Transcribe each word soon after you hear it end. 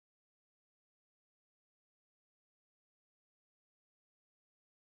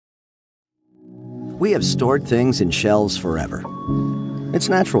We have stored things in shelves forever. It's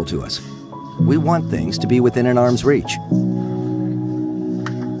natural to us. We want things to be within an arm's reach.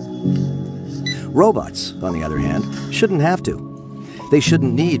 Robots, on the other hand, shouldn't have to. They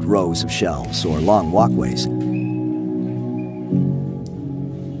shouldn't need rows of shelves or long walkways.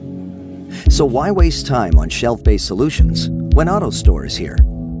 So why waste time on shelf-based solutions when AutoStore is here?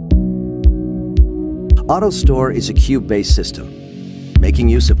 AutoStore is a cube-based system, making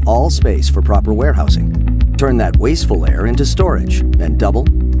use of all space for proper warehousing. Turn that wasteful air into storage and double,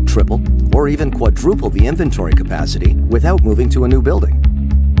 triple, or even quadruple the inventory capacity without moving to a new building.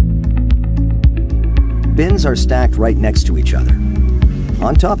 Bins are stacked right next to each other,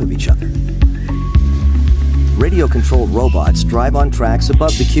 on top of each other. Radio-controlled robots drive on tracks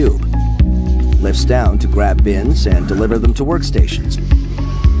above the cube, lifts down to grab bins and deliver them to workstations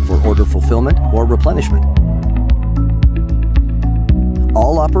for order fulfillment or replenishment.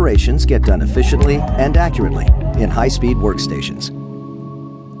 All operations get done efficiently and accurately in high-speed workstations.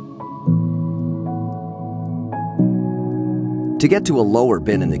 To get to a lower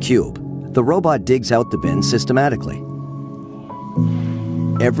bin in the cube, the robot digs out the bin systematically.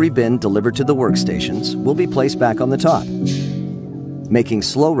 Every bin delivered to the workstations will be placed back on the top, making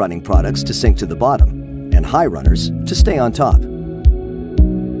slow-running products to sink to the bottom and high runners to stay on top.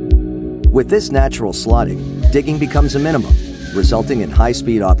 With this natural slotting, digging becomes a minimum, resulting in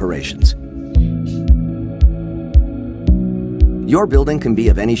high-speed operations. Your building can be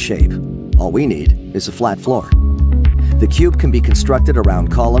of any shape. All we need is a flat floor. The cube can be constructed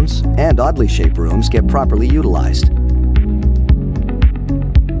around columns, and oddly shaped rooms get properly utilized.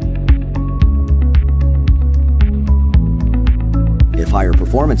 If higher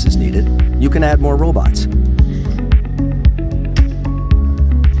performance is needed, you can add more robots.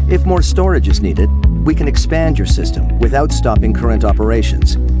 If more storage is needed, we can expand your system without stopping current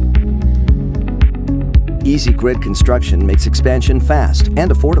operations. Easy grid construction makes expansion fast and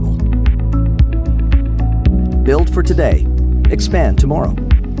affordable. Build for today, expand tomorrow.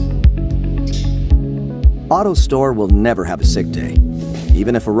 AutoStore will never have a sick day.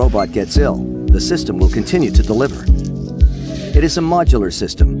 Even if a robot gets ill, the system will continue to deliver. It is a modular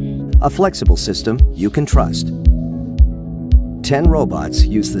system, a flexible system you can trust. 10 robots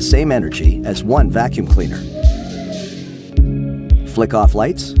use the same energy as one vacuum cleaner. Flick off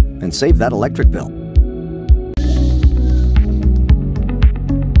lights and save that electric bill.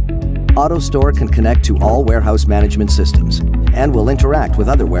 AutoStore can connect to all warehouse management systems and will interact with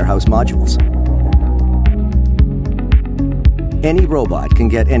other warehouse modules. Any robot can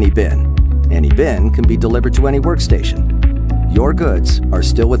get any bin. Any bin can be delivered to any workstation. Your goods are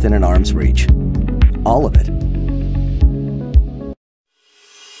still within an arm's reach. All of it.